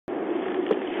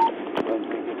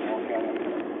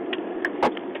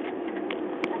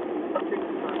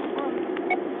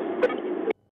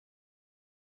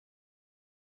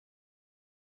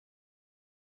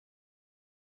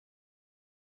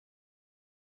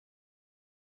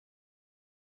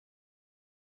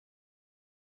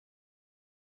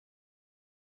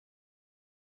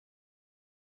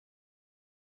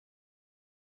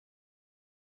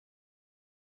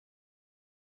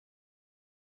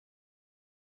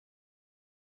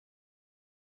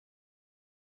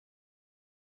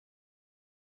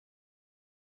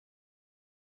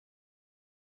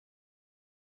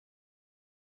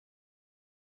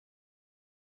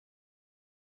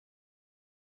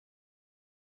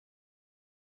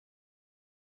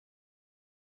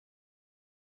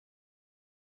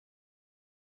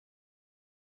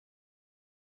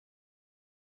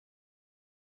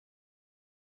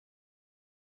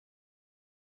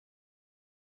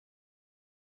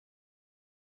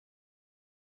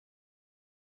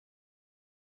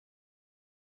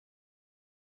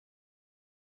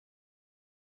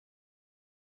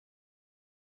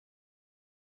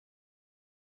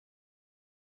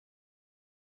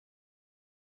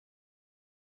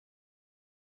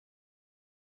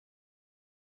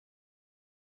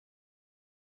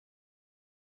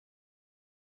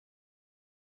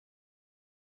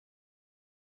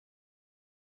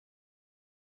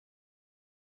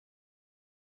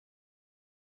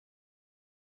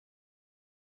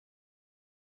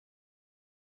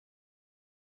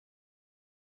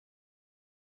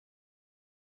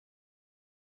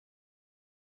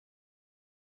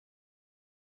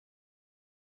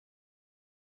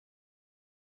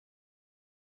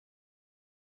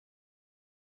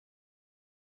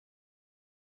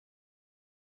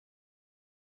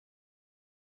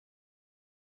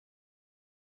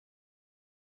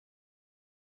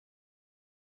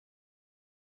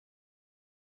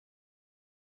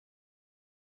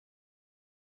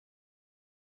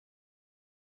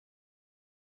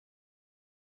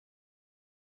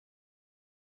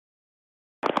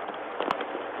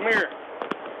Come here.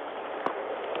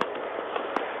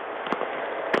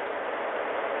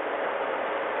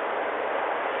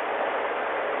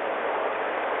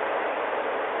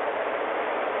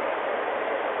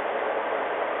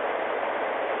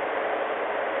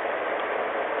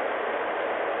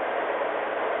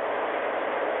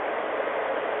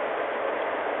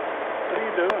 What are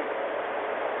you doing?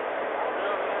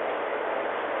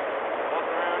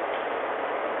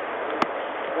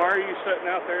 Why are you sitting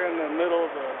out there in the middle of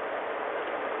the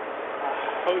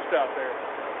post out there?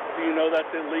 Do you know that's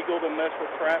illegal to mess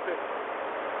with traffic?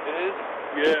 It is?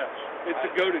 Yes. It's a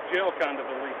go to jail kind of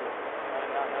illegal. I did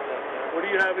not know that, sir. What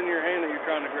do you have in your hand that you're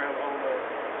trying to grab hold of?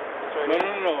 Right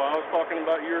No. I was talking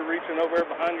about you reaching over there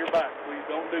behind your back. Please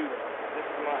don't do that. This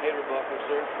is my hater buckle,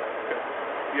 sir. Okay.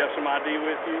 You have some ID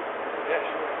with you? Yeah,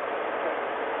 sure.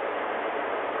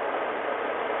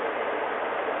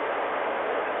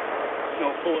 No,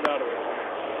 pull it out of there.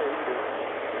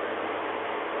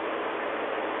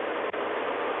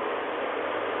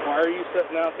 Why are you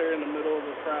sitting out there in the middle of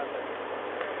the traffic?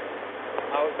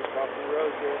 I was just crossing the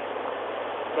road, sir.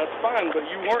 That's fine, but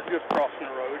you weren't just crossing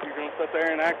the road. You're going to sit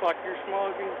there and act like you're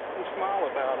smugging and smile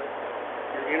about it.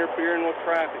 You're interfering with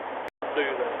traffic. Do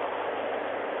that.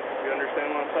 You understand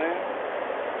what I'm saying?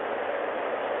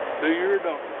 Do you or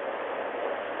don't you?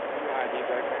 My ID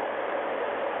back there.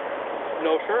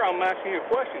 No, sir, I'm asking you a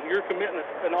question. You're committing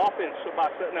an offense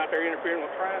by sitting out there interfering with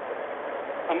traffic.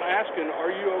 I'm asking, are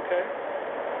you okay?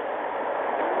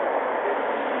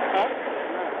 Huh?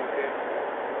 Okay.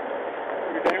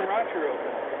 You're damn right you're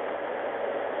okay.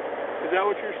 Is that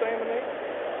what you're saying to me?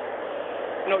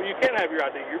 No, you can't have your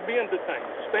ID. You're being detained.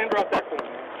 Stand right there for me.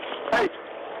 Hey,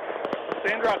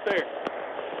 stand right there.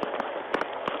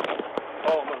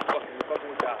 Oh, motherfucker, you're fucking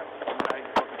with God. Now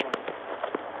you're fucking funny.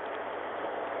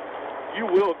 You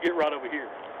will get right over here.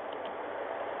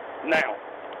 Now.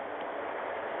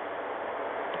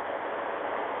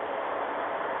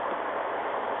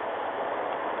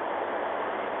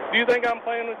 Do you think I'm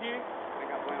playing with you?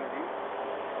 Think I'm playing with you?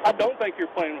 I don't think you're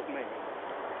playing with me.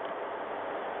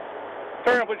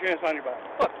 Turn around and put your hands behind your back.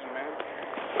 Fuck you, man.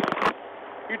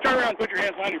 You turn around and put your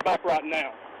hands behind your back right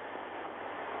now.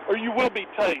 Or you will be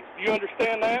tased. Do you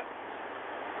understand that?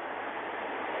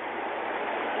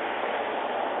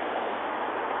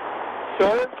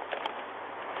 Sir?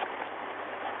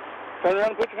 Turn around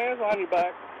and put your hands behind your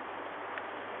back.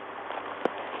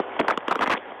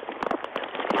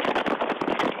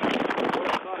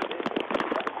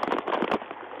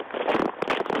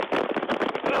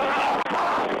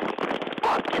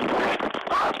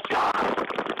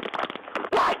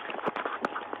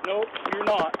 Nope, you're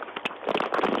not.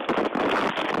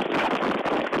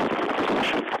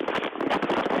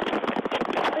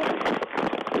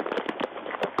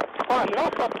 Fine, no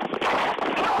fucking.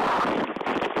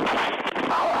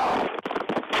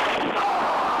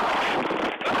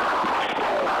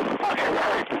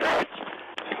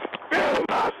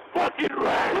 Fucking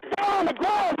right on the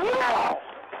ground now.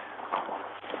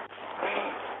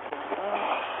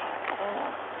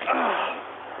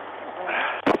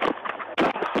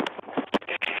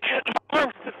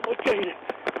 Arms dislocated.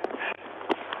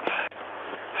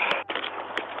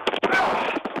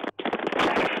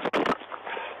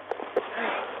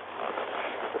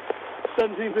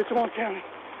 $17.51 county.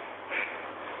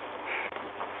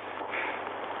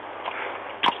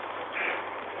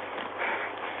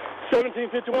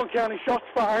 $17.51 county. Shots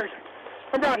fired.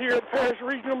 I'm right here at the Paris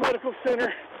Regional Medical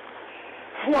Center.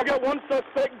 Oh, I got one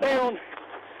suspect down.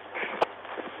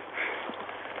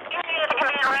 You need to come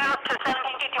in around to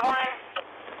 1751.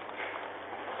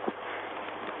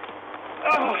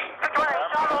 Oh. That's where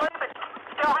it's on the loop, but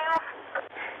still have?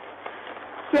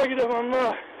 Negative, I'm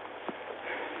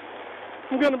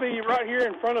going to be right here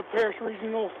in front of Paris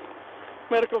Regional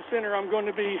Medical Center. I'm going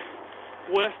to be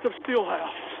west of Steelhouse.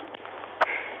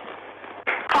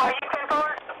 Oh, you can go?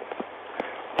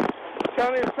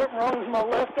 County, there's something wrong with my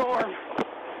left arm.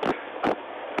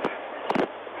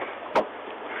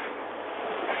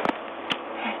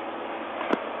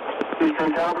 You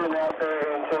can tell them out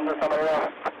there in terms of some of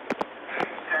that.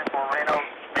 10-4 Reno,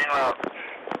 main route.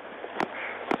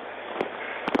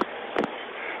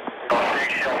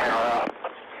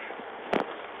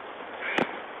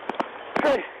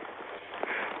 Hey.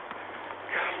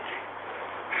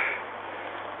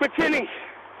 McKinney.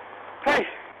 Hey.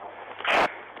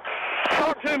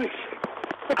 Talk to me.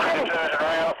 McKinney.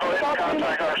 Talk to me.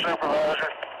 Contact our supervisor.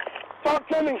 Talk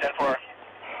to me. 10-4.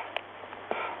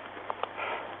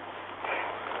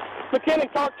 McKinney,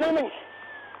 talk to me.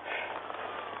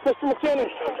 Mr. McKinney.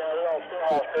 He's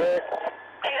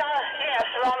on, yes,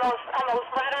 they're almost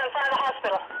right in front of the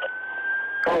hospital.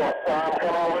 Cool.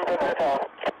 Come on, we've been there, Tom.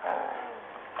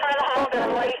 Try the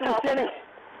hospital, late, McKinney.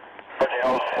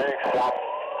 I'll turn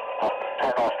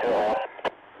off still.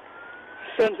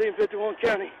 1751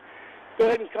 County. Go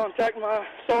ahead and contact my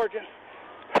sergeant.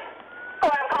 Oh,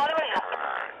 I'm calling you.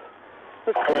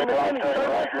 Mr. McKinney, Right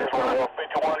here,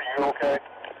 51, are you okay?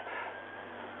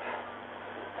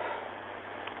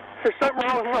 there's something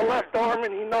wrong with my left arm,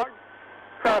 and he knocked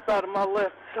crap out of my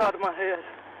left side of my head.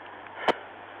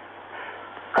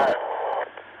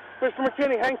 Mr.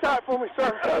 McKinney, hang tight for me,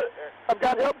 sir. I've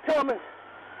got help coming.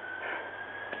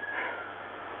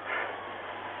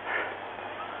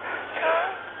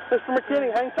 Mr.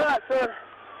 McKinney, hang tight, sir.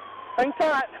 Hang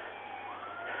tight.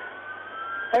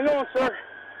 Hang on, sir.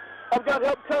 I've got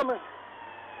help coming.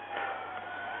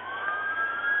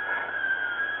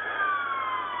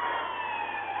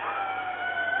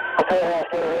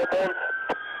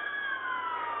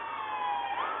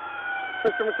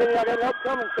 Mr. McKinney, I got help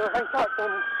coming, sir. Hang tight for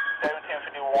me.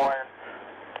 1751.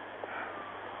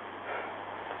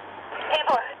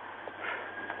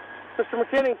 Mr.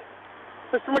 McKinney.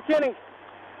 Mr. McKinney.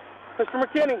 Mr.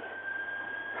 McKinney.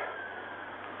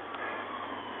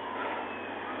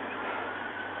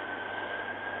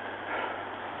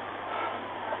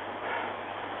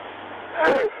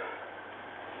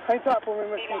 Hang tight for me,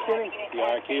 Mr. McKinney.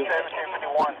 Yeah, IQ.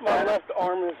 1751. My left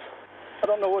arm is, I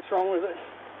don't know what's wrong with it.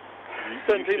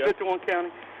 1751 County.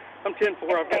 I'm 10-4.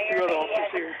 I've got two other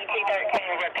officers here.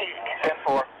 10-4.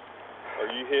 Are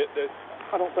you hit this?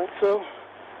 I don't think so.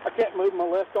 I can't move my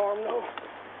left arm, no.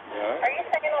 Yeah. Are you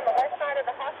sitting on the left side of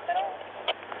the hospital?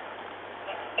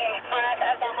 In front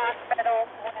of the hospital.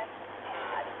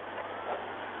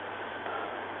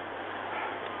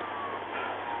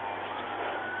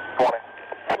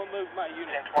 I'm going to move my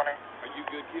unit. 10-20. Are you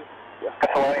good, Q?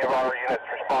 Plenty of our units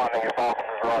responding if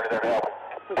officers are already there to help.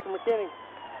 Mr. McKinney,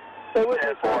 stay with me,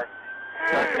 10-4. sir.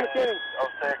 Mr. McKinney,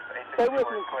 06, stay with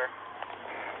me. clear.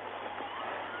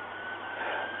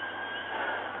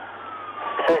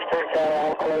 16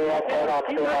 all clear. I'm turning on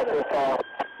still out this time.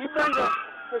 Keep breathing,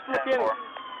 Mr. McKinney.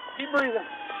 Keep breathing.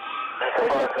 We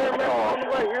got their men on the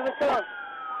way. Here they come.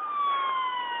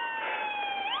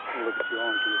 Look at your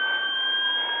arm, Q.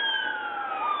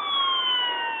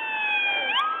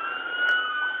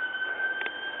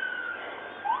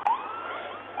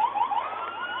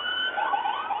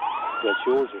 That's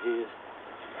yours or his?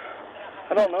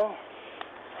 I don't know.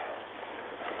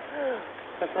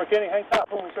 Mr. McKinney, hang tight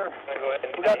for me, sir.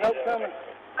 We got help coming.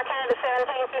 McKinney to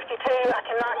 1752. I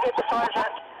cannot get the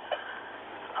sergeant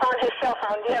on his cell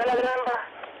phone. Do you have another number?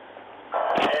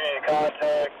 You need to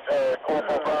contact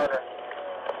Corporal Burner.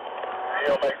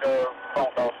 He'll make the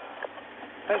phone call.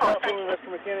 Hang tight for me, Mr.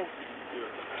 McKinney.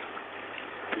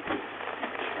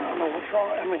 I don't know what's wrong.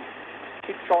 I mean,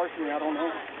 keep charging me. I don't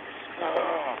know.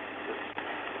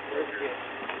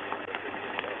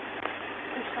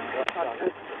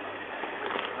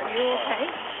 Are you okay?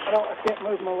 I can't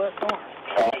move my left arm.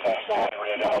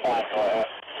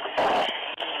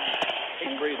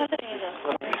 Keep breathing.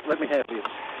 Let me have this.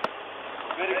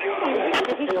 Do we need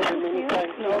to tell him anything?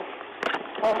 No.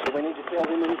 Do we need to tell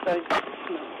him anything?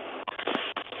 No.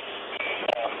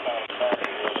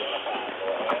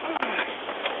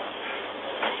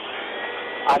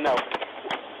 I know.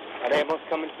 An ambulance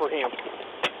coming for him.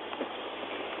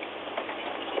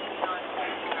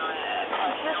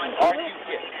 Are you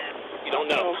hit? You don't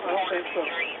know. I don't think so.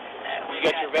 You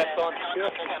got your vest on? Yeah.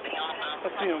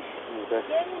 That's him.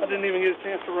 I didn't even get a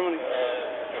chance to run him.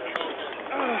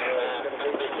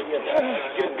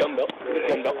 Get his gun belt. Get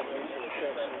his gun belt.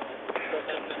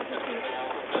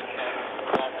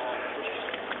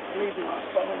 I need my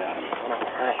phone out.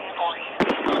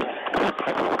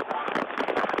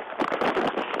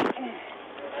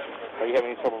 Are you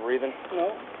having any trouble breathing? No.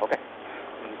 Okay.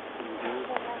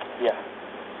 Yeah.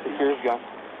 Secure his gun.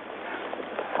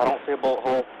 I don't see a bullet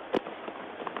hole.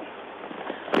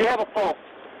 Do you have a pulse?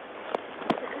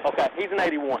 Okay, he's an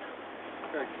 81.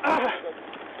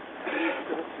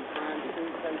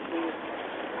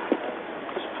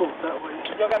 Just pull it that way.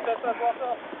 Y'all got that stuff locked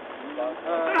up?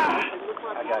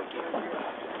 I got it.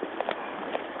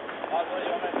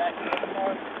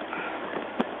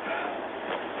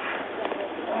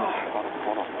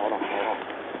 Hold on.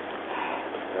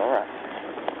 You're all right.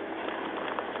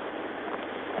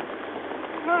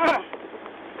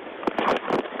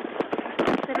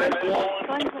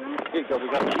 Here you go. We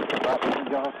got to keep it right,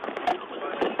 John.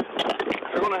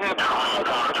 They're going to have...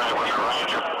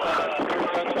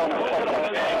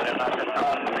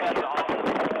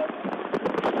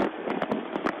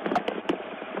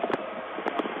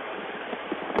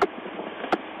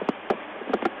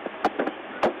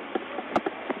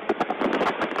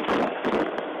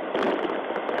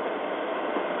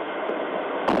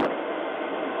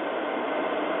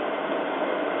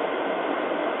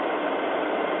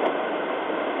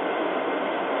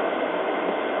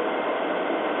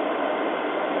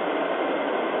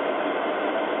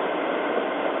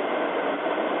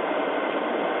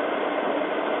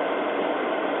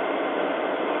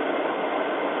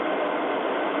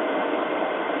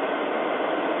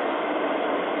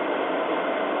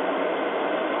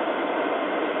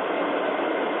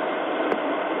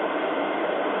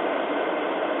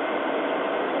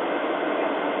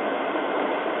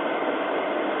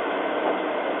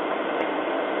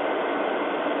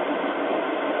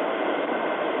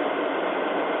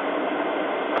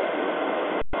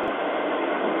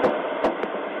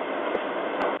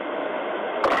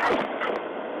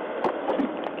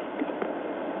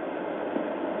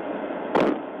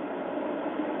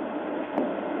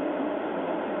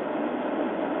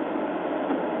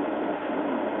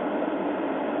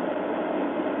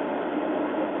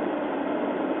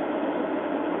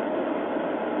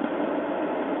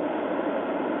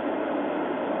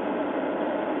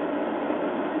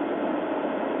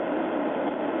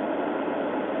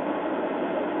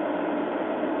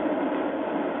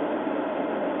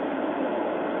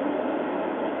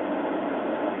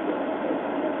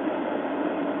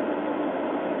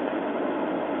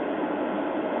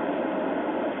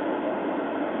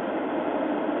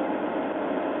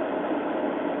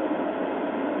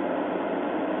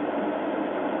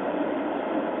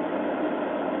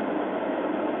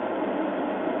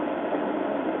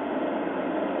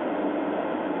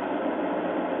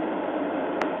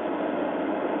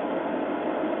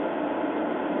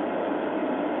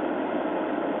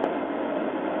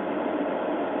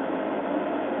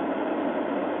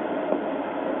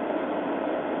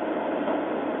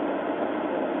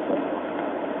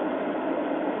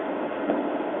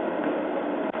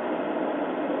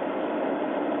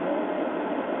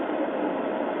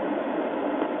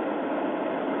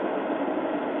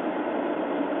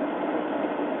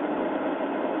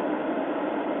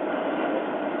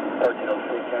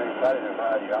 I didn't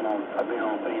advise you. I've been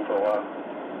on scene for a while.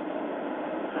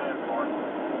 10-4.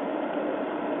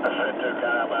 I said 2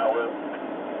 kind of my will.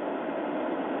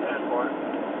 10-4.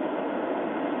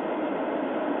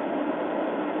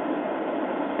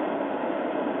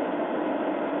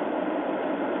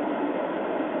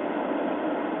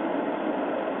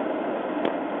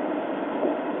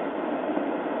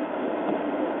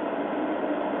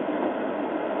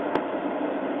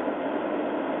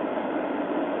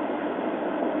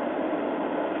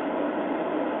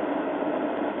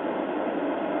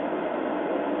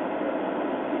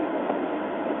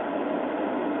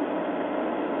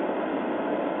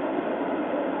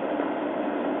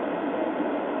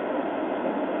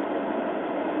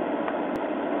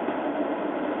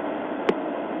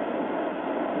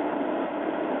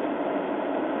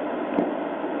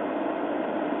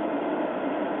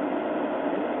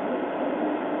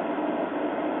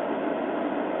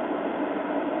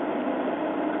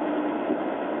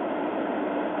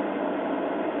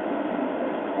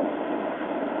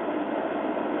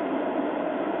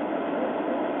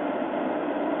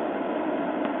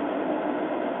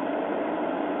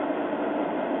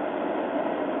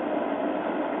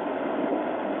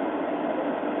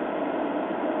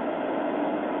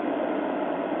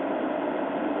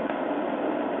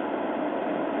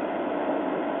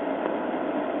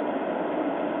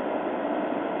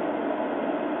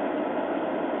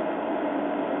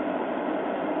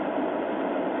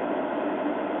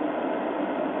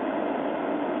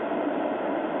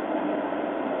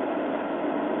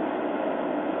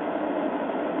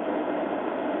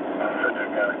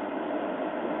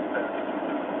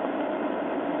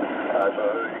 So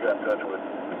who you got in touch with?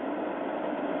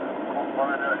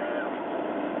 Barner and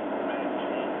Mitch.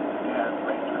 Yeah,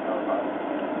 Ranger knows about it.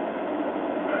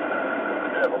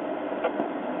 Devil.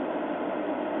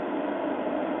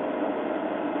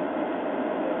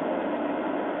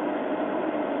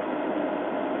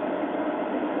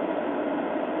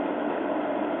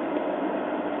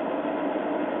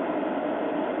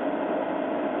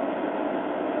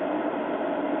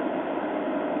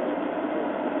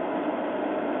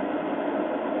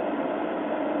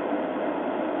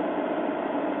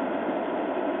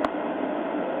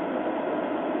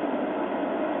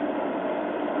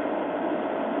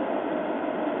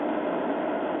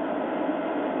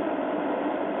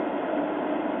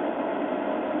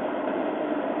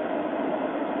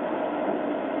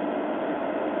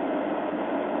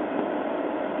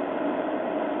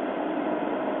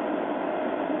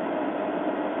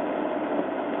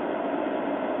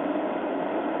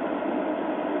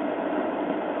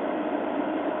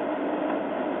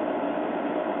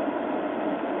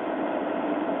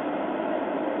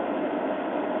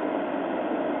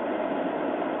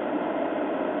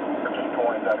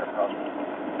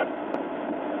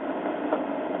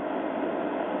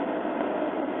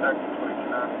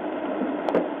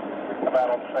 About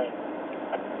on the same.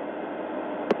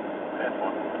 10-1.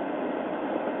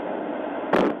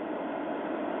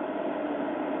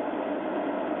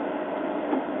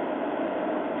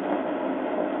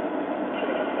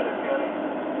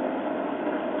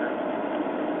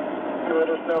 You let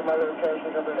us know my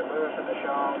location. I'll be at Lewis and the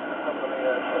Shaw. I'm going to be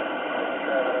at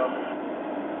the